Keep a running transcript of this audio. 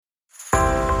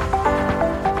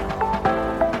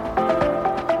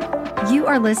You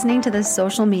are listening to the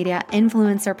Social Media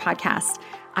Influencer Podcast.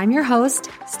 I'm your host,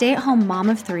 stay-at-home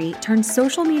mom of three turned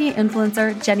social media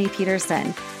influencer, Jenny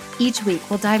Peterson. Each week,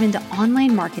 we'll dive into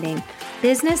online marketing,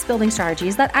 business building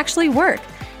strategies that actually work,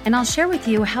 and I'll share with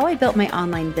you how I built my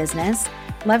online business,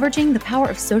 leveraging the power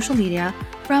of social media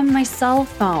from my cell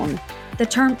phone. The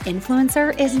term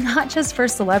influencer is not just for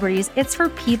celebrities, it's for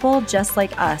people just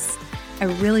like us. I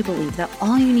really believe that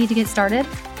all you need to get started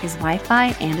is Wi-Fi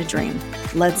and a dream.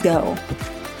 Let's go.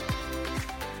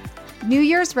 New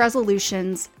Year's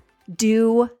resolutions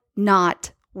do not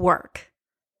work.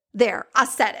 There, I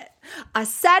said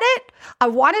it. I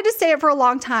wanted to say it for a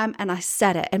long time, and I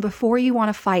said it. And before you want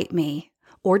to fight me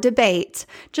or debate,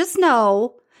 just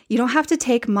know you don't have to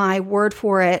take my word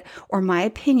for it or my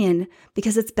opinion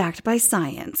because it's backed by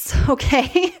science,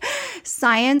 okay?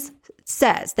 Science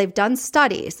says, they've done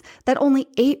studies, that only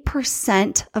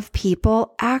 8% of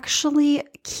people actually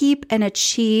keep and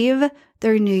achieve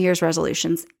their New Year's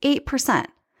resolutions. 8%.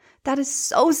 That is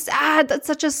so sad. That's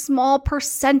such a small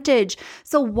percentage.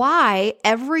 So why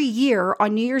every year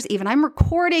on New Year's Eve, and I'm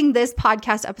recording this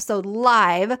podcast episode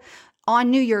live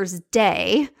on New Year's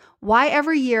Day, why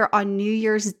every year on New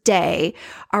Year's Day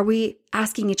are we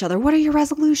asking each other, what are your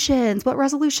resolutions? What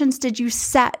resolutions did you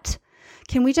set?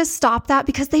 Can we just stop that?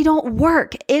 Because they don't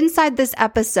work. Inside this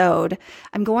episode,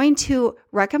 I'm going to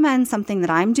recommend something that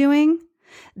I'm doing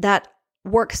that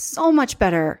works so much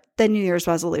better than New Year's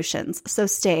resolutions. So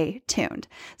stay tuned.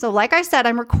 So like I said,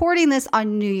 I'm recording this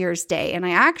on New Year's Day. And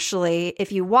I actually,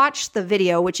 if you watch the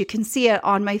video, which you can see it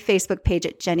on my Facebook page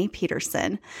at Jenny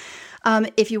Peterson,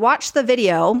 if you watch the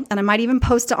video, and I might even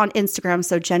post it on Instagram,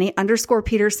 so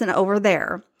Jenny_Peterson over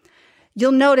there,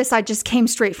 you'll notice I just came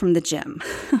straight from the gym.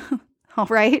 All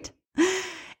right.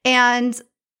 And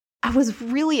I was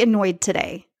really annoyed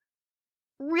today.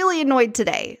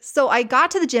 So I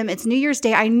got to the gym. It's New Year's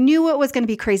Day. I knew it was going to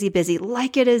be crazy busy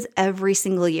like it is every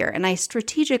single year. And I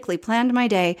strategically planned my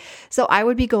day so I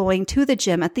would be going to the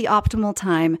gym at the optimal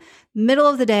time, middle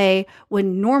of the day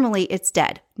when normally it's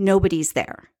dead. Nobody's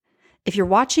there. If you're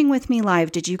watching with me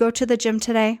live, did you go to the gym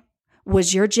today?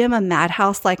 Was your gym a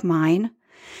madhouse like mine?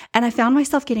 And I found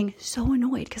myself getting so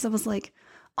annoyed because I was like,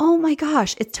 oh my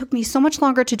gosh, it took me so much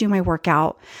longer to do my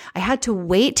workout. I had to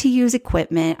wait to use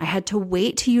equipment. I had to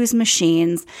wait to use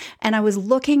machines. And I was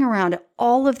looking around at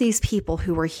all of these people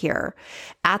who were here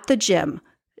at the gym,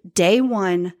 day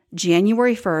one,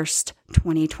 January 1st,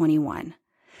 2021.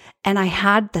 And I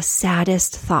had the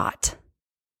saddest thought.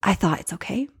 I thought, it's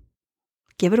okay.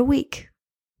 Give it a week,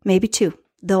 maybe two.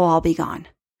 They'll all be gone.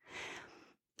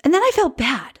 And then I felt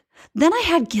bad. Then I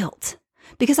had guilt.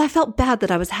 Because I felt bad that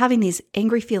I was having these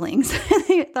angry feelings,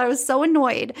 that I was so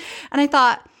annoyed. And I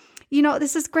thought,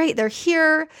 this is great. They're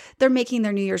here. They're making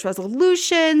their New Year's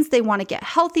resolutions. They want to get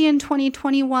healthy in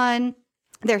 2021.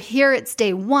 They're here. It's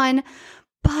day one.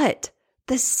 But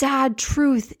the sad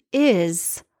truth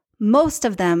is most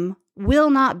of them will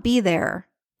not be there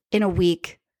in a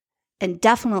week and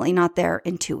definitely not there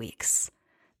in 2 weeks.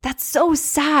 That's so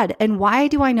sad. And why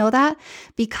do I know that?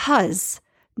 Because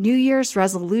New Year's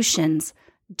resolutions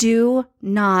do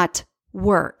not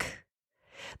work.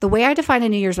 The way I define a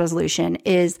New Year's resolution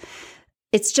is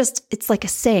it's like a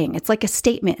saying, it's like a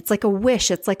statement, it's like a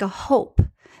wish, it's like a hope.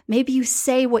 Maybe you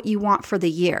say what you want for the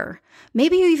year.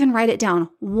 Maybe you even write it down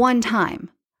one time.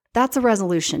 That's a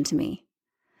resolution to me.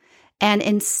 And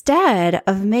instead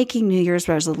of making New Year's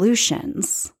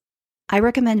resolutions, I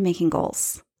recommend making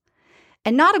goals.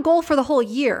 And not a goal for the whole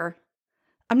year.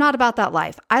 I'm not about that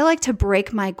life. I like to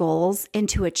break my goals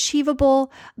into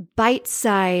achievable,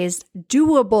 bite-sized,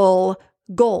 doable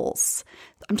goals.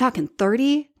 I'm talking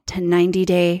 30 to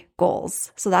 90-day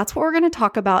goals. So that's what we're going to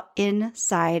talk about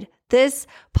inside this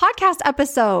podcast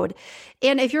episode.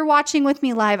 And if you're watching with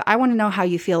me live, I want to know how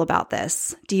you feel about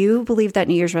this. Do you believe that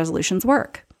New Year's resolutions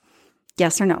work?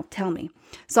 Yes or no? Tell me.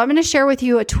 So I'm going to share with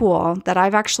you a tool that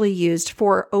I've actually used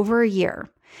for over a year.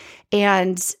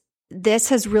 And this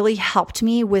has really helped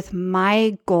me with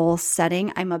my goal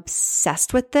setting. I'm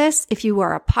obsessed with this. If you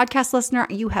are a podcast listener,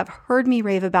 you have heard me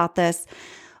rave about this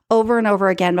over and over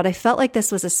again, but I felt like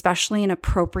this was especially an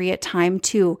appropriate time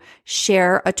to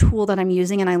share a tool that I'm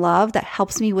using and I love that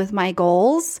helps me with my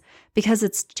goals because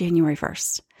it's January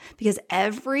 1st. Because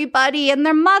everybody and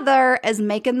their mother is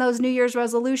making those New Year's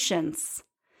resolutions.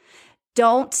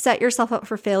 Don't set yourself up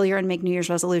for failure and make New Year's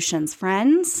resolutions.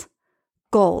 Friends,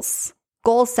 goals.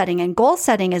 Goal setting. And goal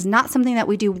setting is not something that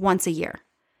we do once a year.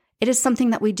 It is something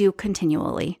that we do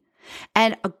continually.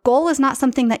 And a goal is not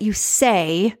something that you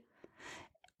say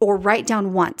or write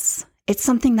down once. It's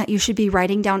something that you should be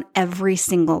writing down every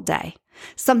single day.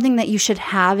 something that you should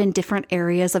have in different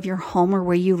areas of your home or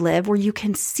where you live, where you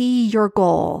can see your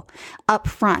goal up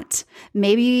front.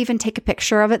 Maybe you even take a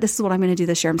picture of it. This is what I'm going to do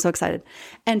this year. I'm so excited.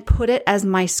 And put it as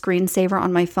my screensaver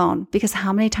on my phone, because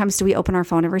how many times do we open our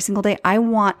phone every single day? I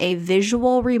want a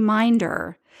visual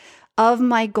reminder of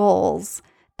my goals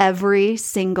every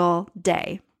single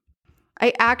day.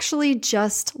 I actually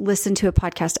just listened to a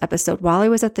podcast episode while I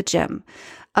was at the gym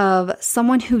of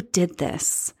someone who did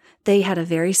this. They had a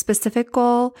very specific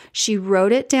goal. She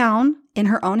wrote it down in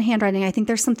her own handwriting. I think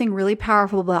there's something really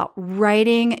powerful about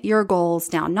writing your goals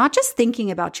down, not just thinking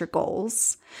about your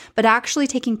goals, but actually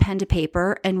taking pen to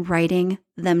paper and writing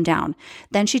them down.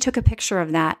 Then she took a picture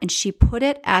of that and she put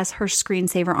it as her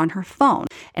screensaver on her phone.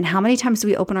 And how many times do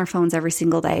we open our phones every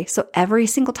single day? So every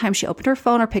single time she opened her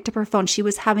phone or picked up her phone, she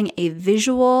was having a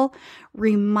visual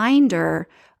reminder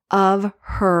of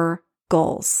her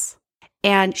goals.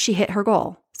 And she hit her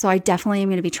goal. So I definitely am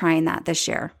going to be trying that this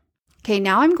year. Okay,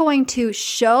 now I'm going to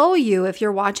show you, if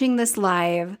you're watching this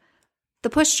live,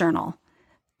 the push journal.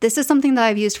 This is something that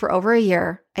I've used for over a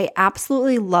year. I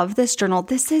absolutely love this journal.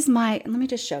 This is let me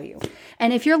just show you.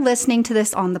 And if you're listening to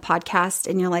this on the podcast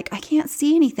and you're like, I can't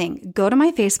see anything, go to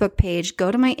my Facebook page,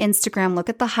 go to my Instagram, look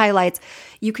at the highlights.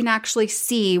 You can actually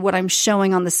see what I'm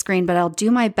showing on the screen, but I'll do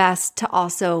my best to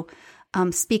also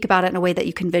speak about it in a way that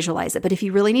you can visualize it. But if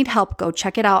you really need help, go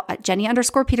check it out at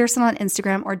Jenny_Peterson on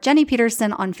Instagram or Jenny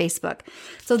Peterson on Facebook.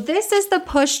 So this is the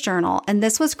push journal, and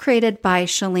this was created by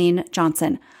Chalene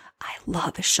Johnson. I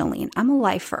love Chalene. I'm a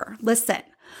lifer. Listen,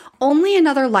 only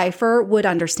another lifer would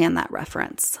understand that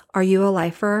reference. Are you a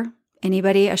lifer?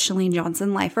 Anybody a Chalene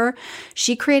Johnson lifer?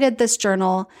 She created this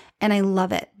journal and I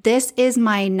love it. This is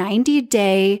my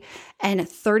 90-day and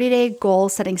 30-day goal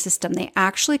setting system. They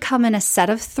actually come in a set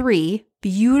of 3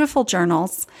 beautiful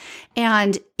journals,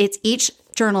 and each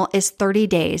journal is 30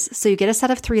 days. So you get a set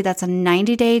of 3. That's a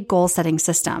 90-day goal setting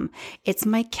system. It's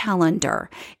my calendar.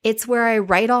 It's where I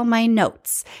write all my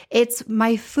notes. It's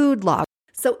my food log.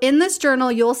 So in this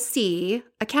journal, you'll see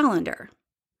a calendar.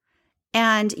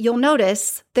 And you'll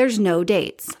notice there's no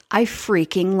dates. I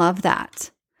freaking love that.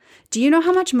 Do you know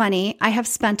how much money I have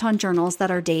spent on journals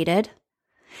that are dated?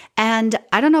 And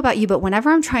I don't know about you, but whenever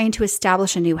I'm trying to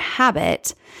establish a new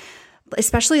habit,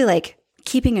 especially like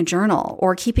keeping a journal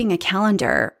or keeping a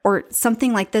calendar or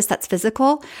something like this that's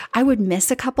physical, I would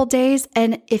miss a couple days.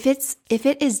 And if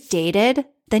it is dated,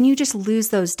 then you just lose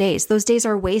those days. Those days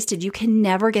are wasted. You can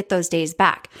never get those days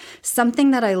back.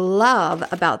 Something that I love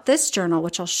about this journal,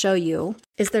 which I'll show you,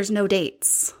 is there's no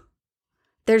dates.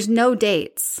 There's no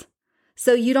dates.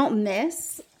 So you don't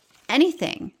miss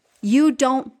anything. You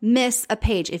don't miss a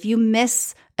page. If you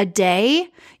miss a day,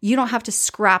 you don't have to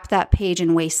scrap that page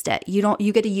and waste it. You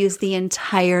get to use the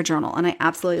entire journal. And I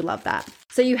absolutely love that.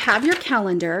 So you have your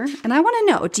calendar, and I want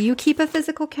to know, do you keep a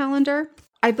physical calendar?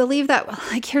 I believe that,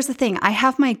 here's the thing. I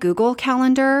have my Google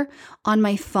Calendar on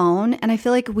my phone, and I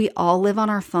feel like we all live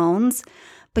on our phones,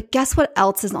 but guess what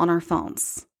else is on our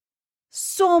phones?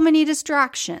 So many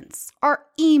distractions. Our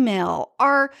email,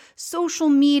 our social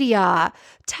media,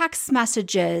 text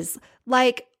messages,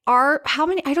 how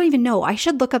many, I don't even know. I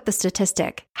should look up the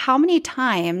statistic. How many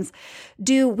times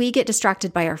do we get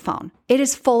distracted by our phone? It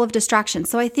is full of distractions.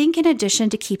 So I think in addition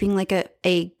to keeping like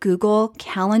a Google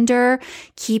Calendar,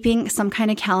 keeping some kind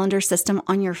of calendar system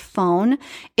on your phone,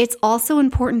 it's also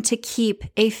important to keep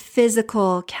a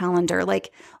physical calendar,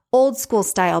 like old school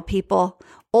style, people.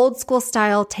 Old school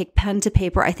style, take pen to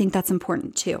paper. I think that's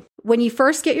important too. When you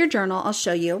first get your journal, I'll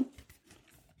show you.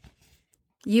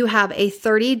 You have a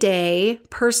 30-day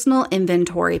personal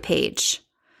inventory page,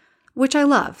 which I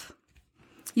love.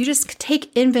 You just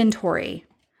take inventory,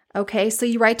 okay? So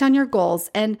you write down your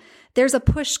goals, and there's a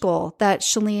push goal that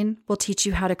Chalene will teach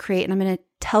you how to create, and I'm going to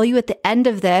tell you at the end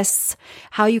of this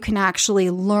how you can actually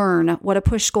learn what a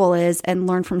push goal is and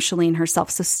learn from Chalene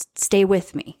herself. So stay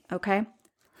with me, okay?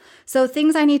 So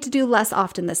things I need to do less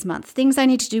often this month, things I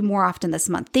need to do more often this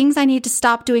month, things I need to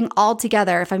stop doing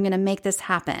altogether if I'm going to make this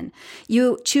happen.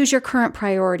 You choose your current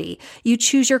priority. You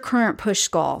choose your current push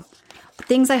goal.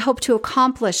 Things I hope to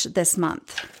accomplish this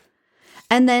month.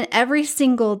 And then every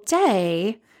single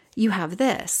day, you have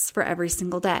this for every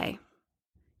single day.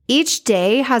 Each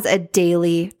day has a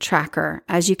daily tracker,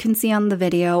 as you can see on the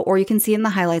video, or you can see in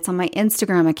the highlights on my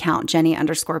Instagram account,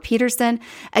 Jenny_Peterson.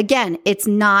 Again, it's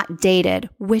not dated,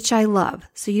 which I love,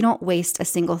 so you don't waste a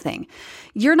single thing.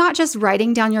 You're not just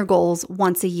writing down your goals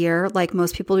once a year like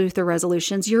most people do with their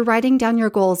resolutions. You're writing down your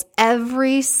goals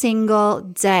every single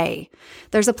day.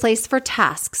 There's a place for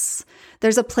tasks.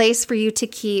 There's a place for you to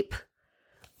keep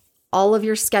all of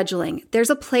your scheduling.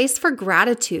 There's a place for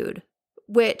gratitude,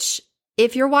 which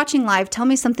If you're watching live, tell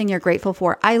me something you're grateful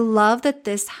for. I love that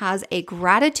this has a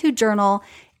gratitude journal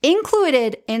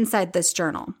included inside this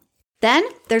journal. Then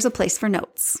there's a place for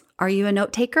notes. Are you a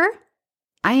note taker?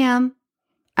 I am.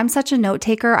 I'm such a note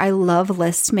taker. I love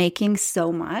list making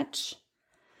so much.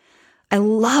 I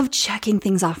love checking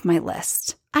things off my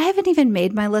list. I haven't even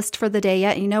made my list for the day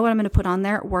yet. You know what I'm going to put on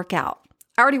there? Workout.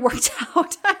 I already worked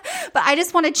out, but I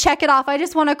just want to check it off. I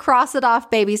just want to cross it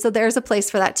off, baby. So there's a place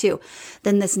for that too.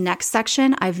 Then this next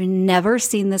section, I've never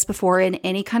seen this before in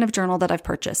any kind of journal that I've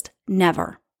purchased.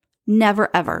 Never,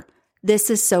 ever. This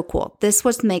is so cool. This is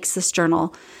what makes this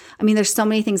journal. I mean, there's so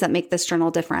many things that make this journal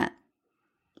different,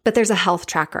 but there's a health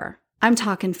tracker. I'm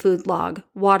talking food log,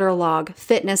 water log,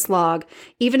 fitness log,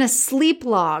 even a sleep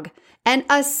log, and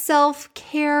a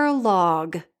self-care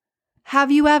log.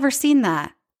 Have you ever seen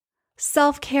that?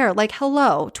 Self-care, like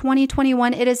hello,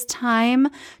 2021, it is time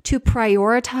to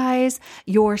prioritize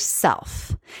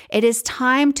yourself. It is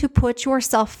time to put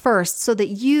yourself first so that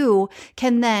you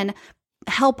can then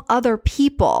help other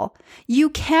people. You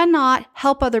cannot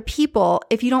help other people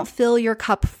if you don't fill your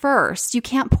cup first. You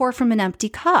can't pour from an empty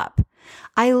cup.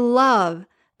 I love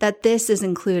that this is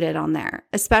included on there,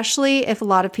 especially if a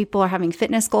lot of people are having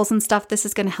fitness goals and stuff. This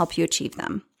is going to help you achieve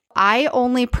them. I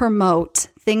only promote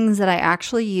things that I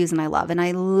actually use and I love. And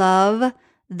I love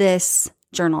this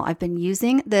journal. I've been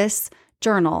using this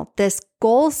journal, this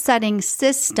goal setting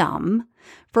system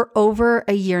for over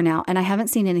a year now, and I haven't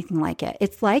seen anything like it.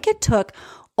 It's like it took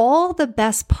all the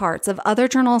best parts of other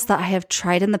journals that I have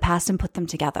tried in the past and put them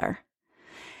together.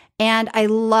 And I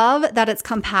love that it's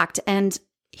compact. And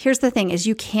here's the thing is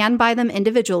you can buy them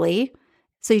individually.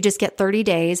 So you just get 30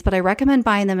 days, but I recommend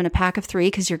buying them in a pack of 3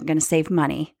 because you're going to save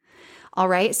money. All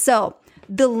right. So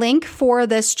the link for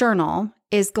this journal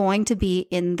is going to be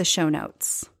in the show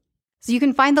notes. So you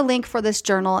can find the link for this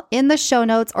journal in the show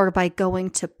notes or by going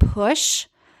to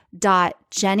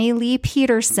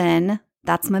push.jennyleepeterson.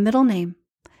 That's my middle name.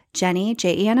 Jenny,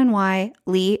 Jenny,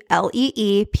 Lee,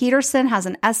 Lee. Peterson has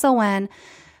an SON.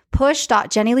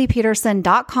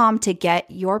 Push.jennyleepeterson.com to get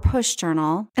your push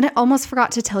journal. And I almost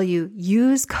forgot to tell you,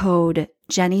 use code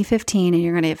Jenny15 and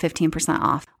you're going to get 15%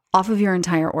 off of your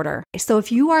entire order. So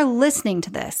if you are listening to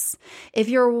this, if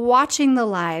you're watching the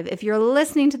live, if you're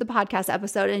listening to the podcast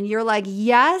episode and you're like,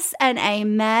 yes and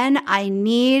amen, I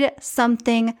need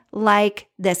something like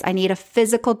this. I need a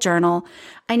physical journal.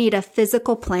 I need a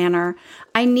physical planner.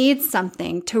 I need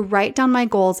something to write down my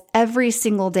goals every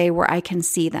single day where I can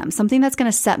see them. Something that's going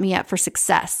to set me up for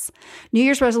success. New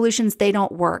Year's resolutions, they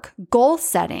don't work. Goal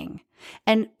setting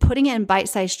and putting it in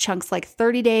bite-sized chunks like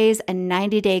 30 days and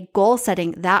 90-day goal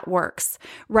setting, that works.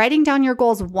 Writing down your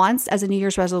goals once as a New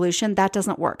Year's resolution, that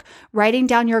doesn't work. Writing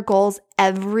down your goals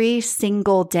every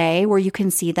single day where you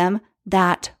can see them,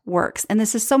 that works. And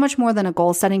this is so much more than a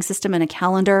goal setting system and a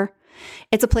calendar.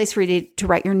 It's a place for you to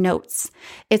write your notes.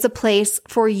 It's a place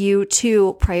for you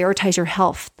to prioritize your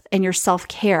health and your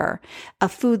self-care, a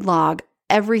food log,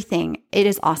 everything. It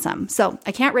is awesome. So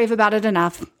I can't rave about it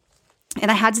enough. And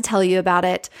I had to tell you about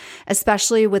it,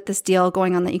 especially with this deal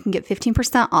going on that you can get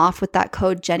 15% off with that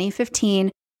code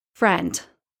Jenny15. Friend,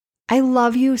 I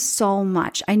love you so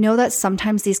much. I know that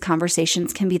sometimes these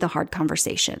conversations can be the hard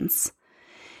conversations,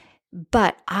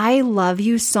 but I love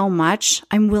you so much.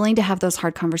 I'm willing to have those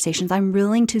hard conversations. I'm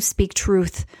willing to speak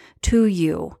truth to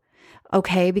you,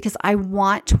 okay? Because I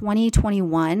want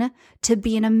 2021 to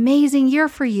be an amazing year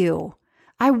for you.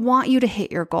 I want you to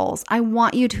hit your goals. I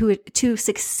want you to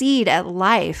succeed at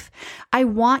life. I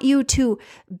want you to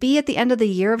be at the end of the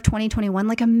year of 2021.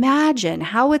 Like imagine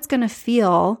how it's going to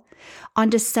feel on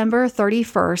December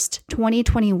 31st,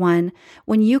 2021,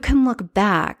 when you can look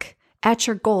back at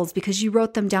your goals because you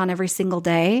wrote them down every single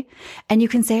day and you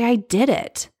can say, I did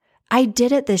it. I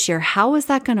did it this year. How is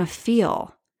that going to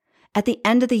feel at the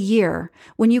end of the year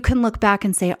when you can look back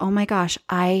and say, oh my gosh,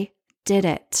 I did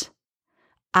it.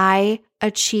 I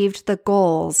achieved the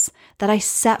goals that I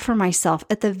set for myself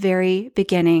at the very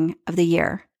beginning of the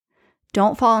year.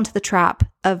 Don't fall into the trap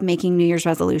of making New Year's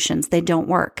resolutions. They don't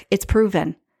work. It's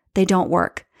proven. They don't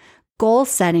work. Goal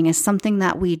setting is something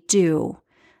that we do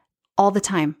all the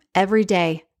time, every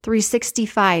day,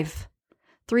 365.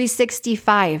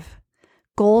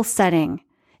 Goal setting.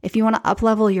 If you want to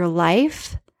up-level your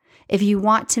life, if you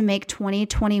want to make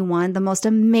 2021 the most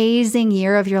amazing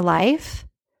year of your life,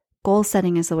 goal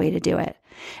setting is the way to do it.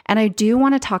 And I do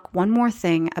want to talk one more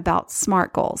thing about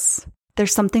SMART goals.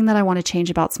 There's something that I want to change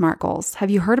about SMART goals.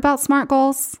 Have you heard about SMART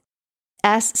goals?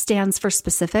 S stands for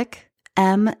specific.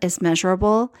 M is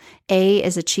measurable. A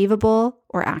is achievable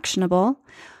or actionable.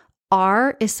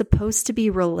 R is supposed to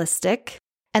be realistic.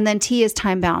 And then T is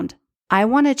time bound. I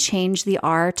want to change the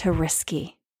R to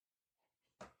risky.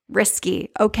 Risky,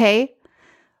 okay?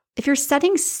 If you're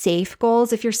setting safe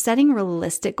goals, if you're setting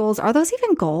realistic goals, are those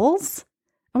even goals?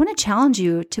 I want to challenge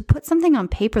you to put something on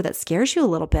paper that scares you a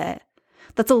little bit,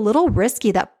 that's a little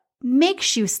risky, that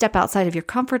makes you step outside of your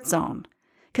comfort zone,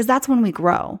 because that's when we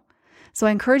grow. So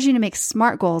I encourage you to make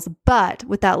smart goals, but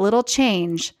with that little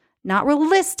change, not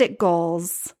realistic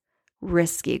goals,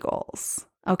 risky goals,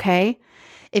 okay?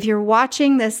 If you're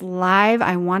watching this live,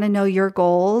 I want to know your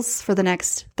goals for the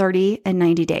next 30 and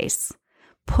 90 days.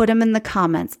 Put them in the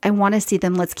comments. I want to see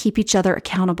them. Let's keep each other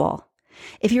accountable.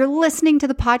 If you're listening to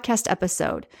the podcast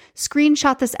episode,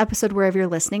 screenshot this episode wherever you're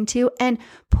listening to and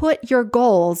put your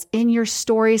goals in your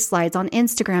story slides on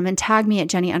Instagram and tag me at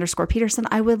Jenny_Peterson.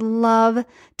 I would love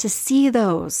to see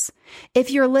those.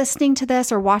 If you're listening to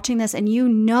this or watching this and you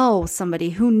know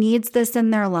somebody who needs this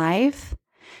in their life,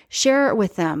 share it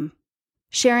with them.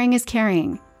 Sharing is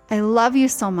caring. I love you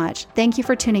so much. Thank you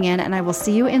for tuning in, and I will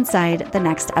see you inside the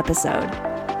next episode.